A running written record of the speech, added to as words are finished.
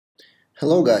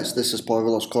Hello guys, this is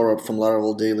Pavel Oskorov from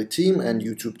Laravel Daily Team and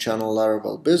YouTube channel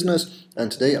Laravel Business,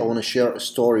 and today I want to share a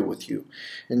story with you.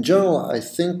 In general, I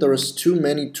think there is too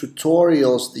many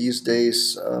tutorials these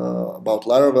days about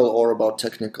Laravel or about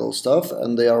technical stuff,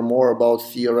 and they are more about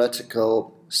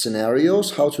theoretical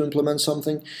scenarios, how to implement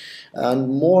something, and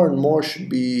more should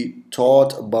be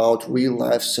taught about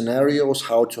real-life scenarios,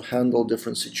 how to handle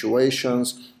different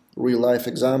situations, real-life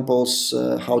examples,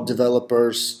 how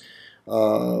developers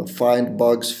find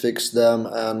bugs, fix them,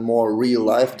 and more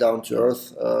real-life,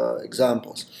 down-to-earth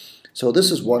examples. So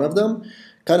this is one of them,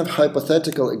 kind of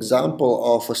hypothetical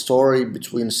example of a story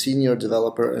between senior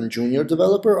developer and junior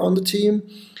developer on the team.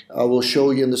 I will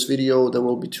show you in this video. There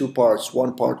will be two parts.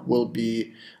 One part will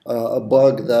be a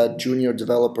bug that junior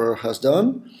developer has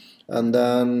done, and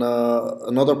then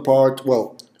another part,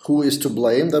 well, who is to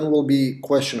blame. Then will be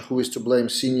question, who is to blame,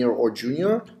 senior or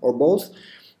junior or both.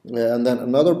 And then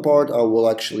another part I will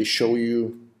actually show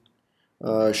you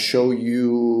how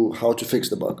to fix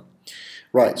the bug.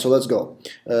 Right, so let's go.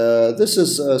 This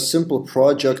is a simple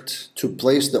project to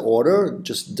place the order,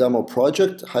 just demo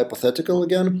project, hypothetical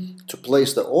again, to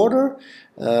place the order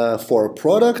for a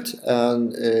product,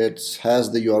 and it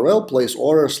has the URL place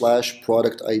order /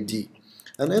 product ID.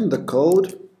 And in the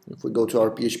code, if we go to our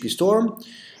PHP store,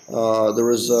 there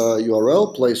is a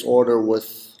URL place order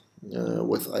with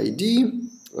ID.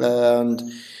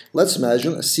 And let's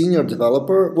imagine a senior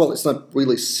developer. Well, it's not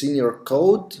really senior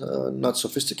code, not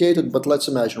sophisticated, but let's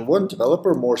imagine one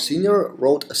developer, more senior,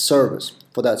 wrote a service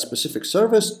for that specific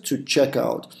service to check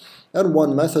out, and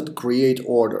one method, create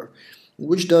order,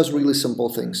 which does really simple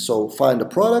things. So find a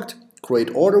product, create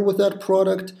order with that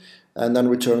product, and then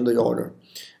return the order.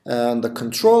 And the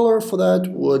controller for that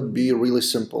would be really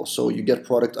simple. So you get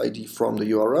product ID from the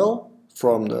URL,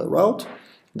 from the route,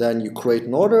 then you create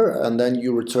an order, and then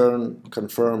you return,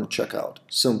 confirm, checkout.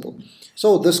 Simple.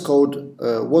 So this code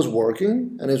was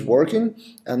working and is working,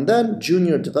 and then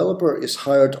junior developer is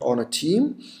hired on a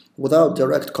team without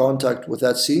direct contact with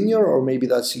that senior, or maybe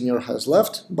that senior has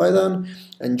left by then,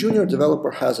 and junior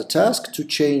developer has a task to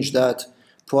change that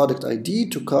product ID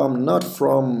to come not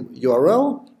from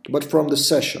URL, but from the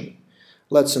session.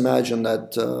 Let's imagine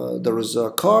that there is a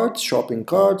cart, shopping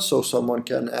cart, so someone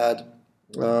can add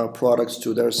products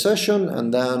to their session,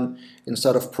 and then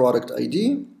instead of product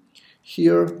ID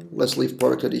here, let's leave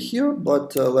product ID here,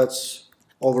 but let's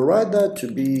override that to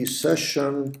be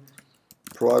session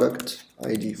product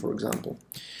ID, for example.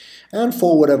 And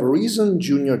for whatever reason,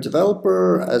 junior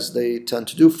developer, as they tend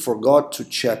to do, forgot to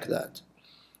check that.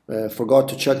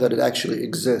 It actually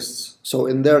exists. So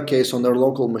in their case, on their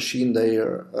local machine,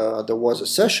 there was a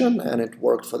session and it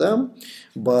worked for them.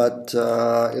 But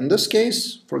in this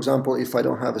case, for example, if I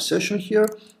don't have a session here,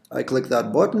 I click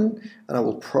that button and I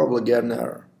will probably get an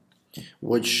error,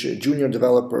 which junior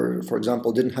developer, for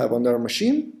example, didn't have on their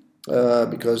machine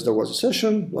because there was a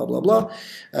session, blah, blah, blah.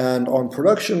 And on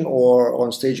production or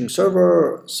on staging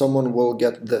server, someone will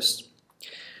get this.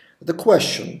 The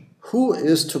question, who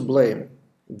is to blame?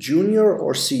 Junior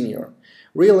or senior?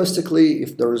 Realistically,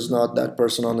 if there is not that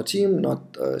person on the team,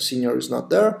 senior is not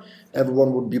there,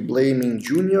 everyone would be blaming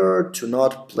junior to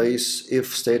not place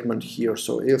if statement here.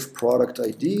 So if product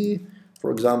ID,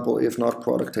 for example, if not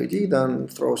product ID, then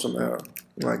throw some error,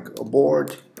 like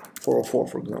abort 404,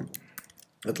 for example,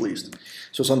 at least.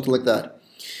 So something like that.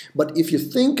 But if you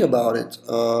think about it,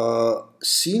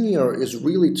 senior is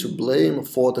really to blame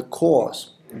for the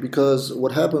cause. Because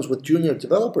what happens with junior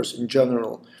developers in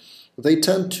general, they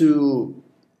tend to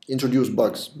introduce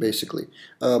bugs, basically.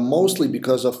 Mostly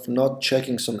because of not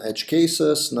checking some edge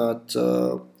cases, not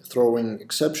throwing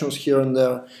exceptions here and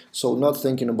there, so not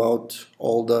thinking about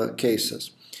all the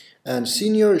cases. And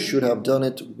senior should have done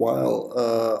it while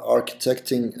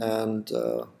architecting and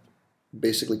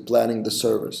basically planning the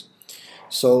service.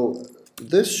 So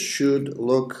this should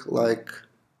look like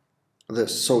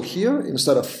this. So here,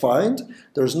 instead of find,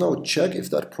 there's no check if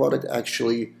that product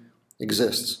actually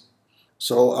exists.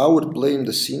 So I would blame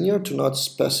the senior to not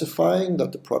specifying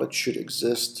that the product should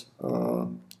exist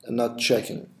and not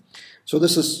checking. So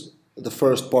this is the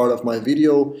first part of my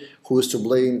video, who is to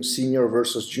blame, senior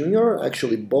versus junior.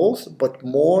 Actually both, but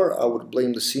more I would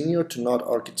blame the senior to not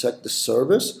architect the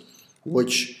service,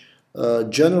 which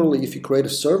generally if you create a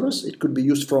service, it could be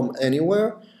used from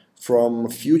anywhere, from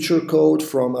future code,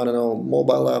 from, I don't know,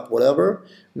 mobile app, whatever,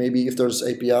 maybe if there's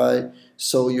API.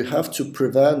 So you have to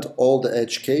prevent all the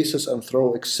edge cases and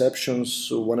throw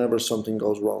exceptions whenever something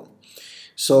goes wrong.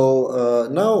 So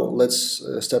now let's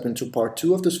step into part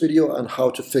 2 of this video and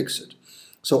how to fix it.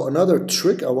 So another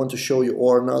trick I want to show you,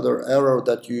 or another error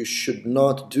that you should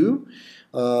not do,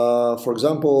 For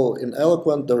example, in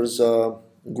Eloquent, there's a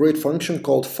great function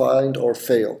called find or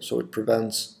fail. So it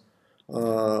prevents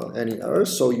any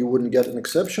errors, so you wouldn't get an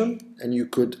exception, and you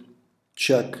could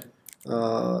check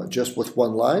just with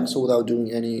one line, so without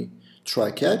doing any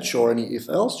try catch or any if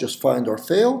else, just find or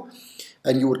fail,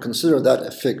 and you would consider that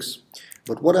a fix.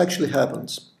 But what actually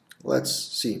happens? Let's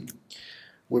see.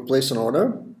 We place an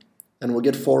order and we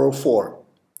get 404.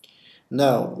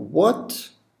 Now, what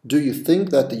do you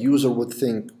think that the user would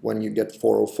think when you get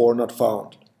 404 not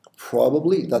found?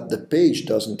 Probably that the page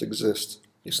doesn't exist.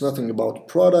 It's nothing about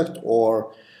product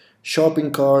or shopping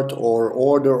cart or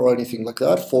order or anything like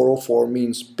that. 404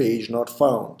 means page not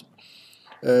found,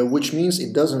 which means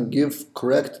it doesn't give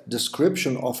correct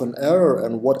description of an error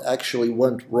and what actually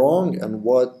went wrong and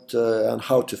what and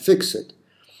how to fix it.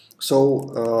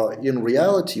 So in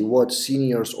reality, what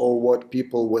seniors or what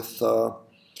people with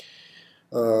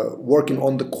working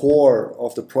on the core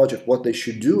of the project, what they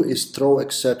should do is throw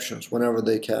exceptions whenever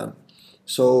they can.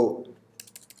 So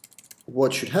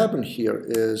what should happen here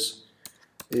is,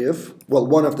 if, well,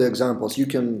 one of the examples, you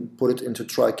can put it into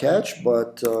try catch,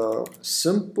 but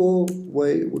simple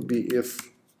way would be if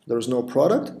there's no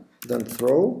product, then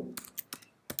throw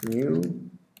new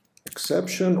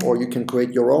exception, or you can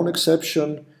create your own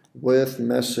exception with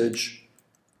message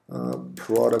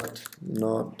product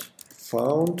not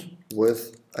found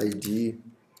with ID,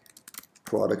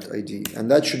 product ID, and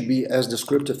that should be as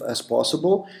descriptive as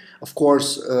possible. Of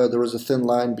course, there is a thin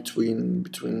line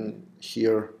between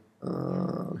here,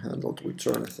 handled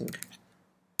return, I think.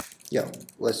 Yeah,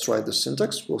 let's try the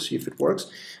syntax. We'll see if it works.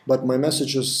 But my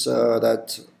message is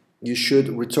that you should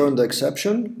return the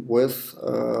exception with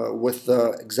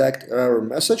the exact error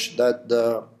message that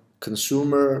the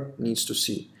consumer needs to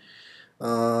see.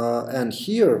 And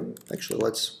here, actually,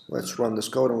 let's run this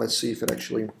code and let's see if it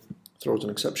actually throws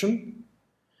an exception.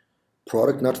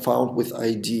 Product not found with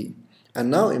ID.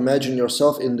 And now imagine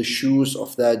yourself in the shoes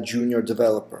of that junior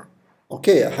developer.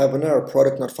 Okay, I have an error,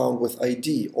 product not found with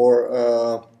ID,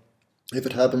 or if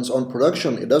it happens on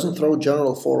production, it doesn't throw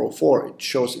general 404, it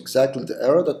shows exactly the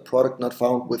error, that product not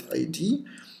found with ID.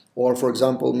 Or for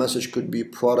example, message could be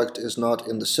product is not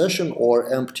in the session,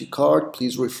 or empty cart,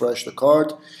 please refresh the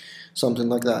cart, something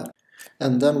like that.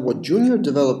 And then what junior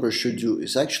developers should do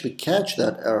is actually catch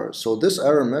that error. So this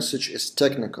error message is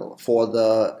technical for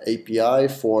the API,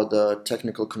 for the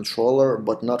technical controller,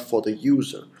 but not for the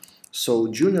user. So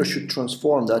junior should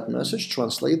transform that message,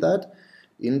 translate that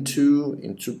into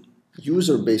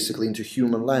user, basically into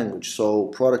human language. So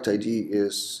product ID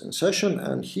is in session,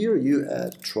 and here you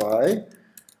add try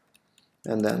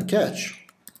and then catch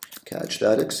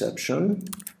that exception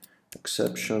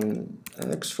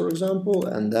X, for example,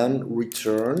 and then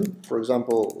return. For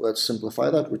example, let's simplify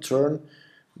that. Return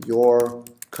your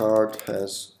card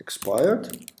has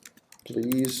expired.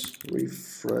 Please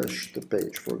refresh the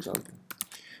page, for example.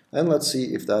 And let's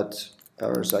see if that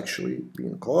error is actually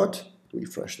being caught.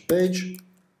 Refresh the page.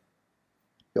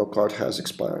 Your card has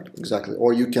expired. Exactly.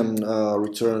 Or you can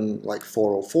return like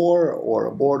 404 or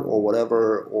abort or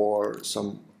whatever, or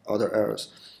some other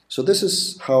errors. So this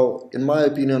is how, in my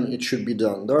opinion, it should be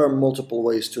done. There are multiple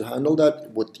ways to handle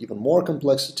that with even more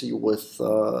complexity, with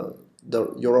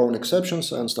your own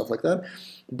exceptions and stuff like that.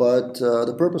 But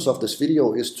the purpose of this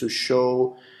video is to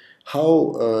show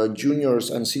how juniors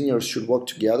and seniors should work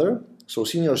together. So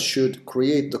seniors should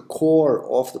create the core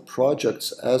of the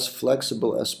projects as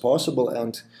flexible as possible,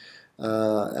 and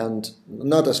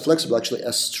not as flexible, actually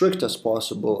as strict as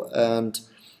possible, and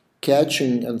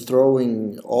catching and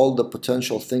throwing all the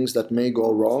potential things that may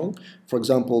go wrong. For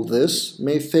example, this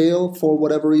may fail for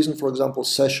whatever reason. For example,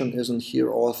 session isn't here,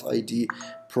 auth ID,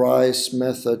 price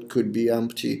method could be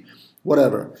empty,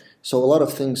 whatever. So a lot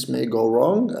of things may go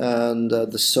wrong, and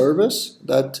the service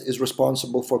that is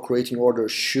responsible for creating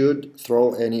orders should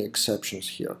throw any exceptions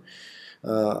here.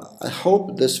 I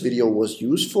hope this video was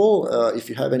useful. If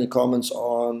you have any comments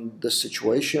on this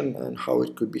situation and how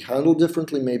it could be handled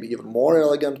differently, maybe even more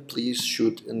elegant, please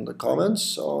shoot in the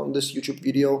comments on this YouTube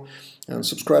video, and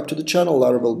subscribe to the channel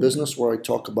Laravel Business, where I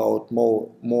talk about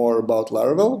more about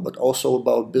Laravel, but also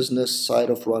about business side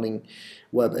of running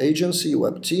web agency,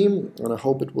 web team, and I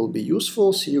hope it will be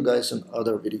useful. See you guys in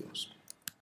other videos.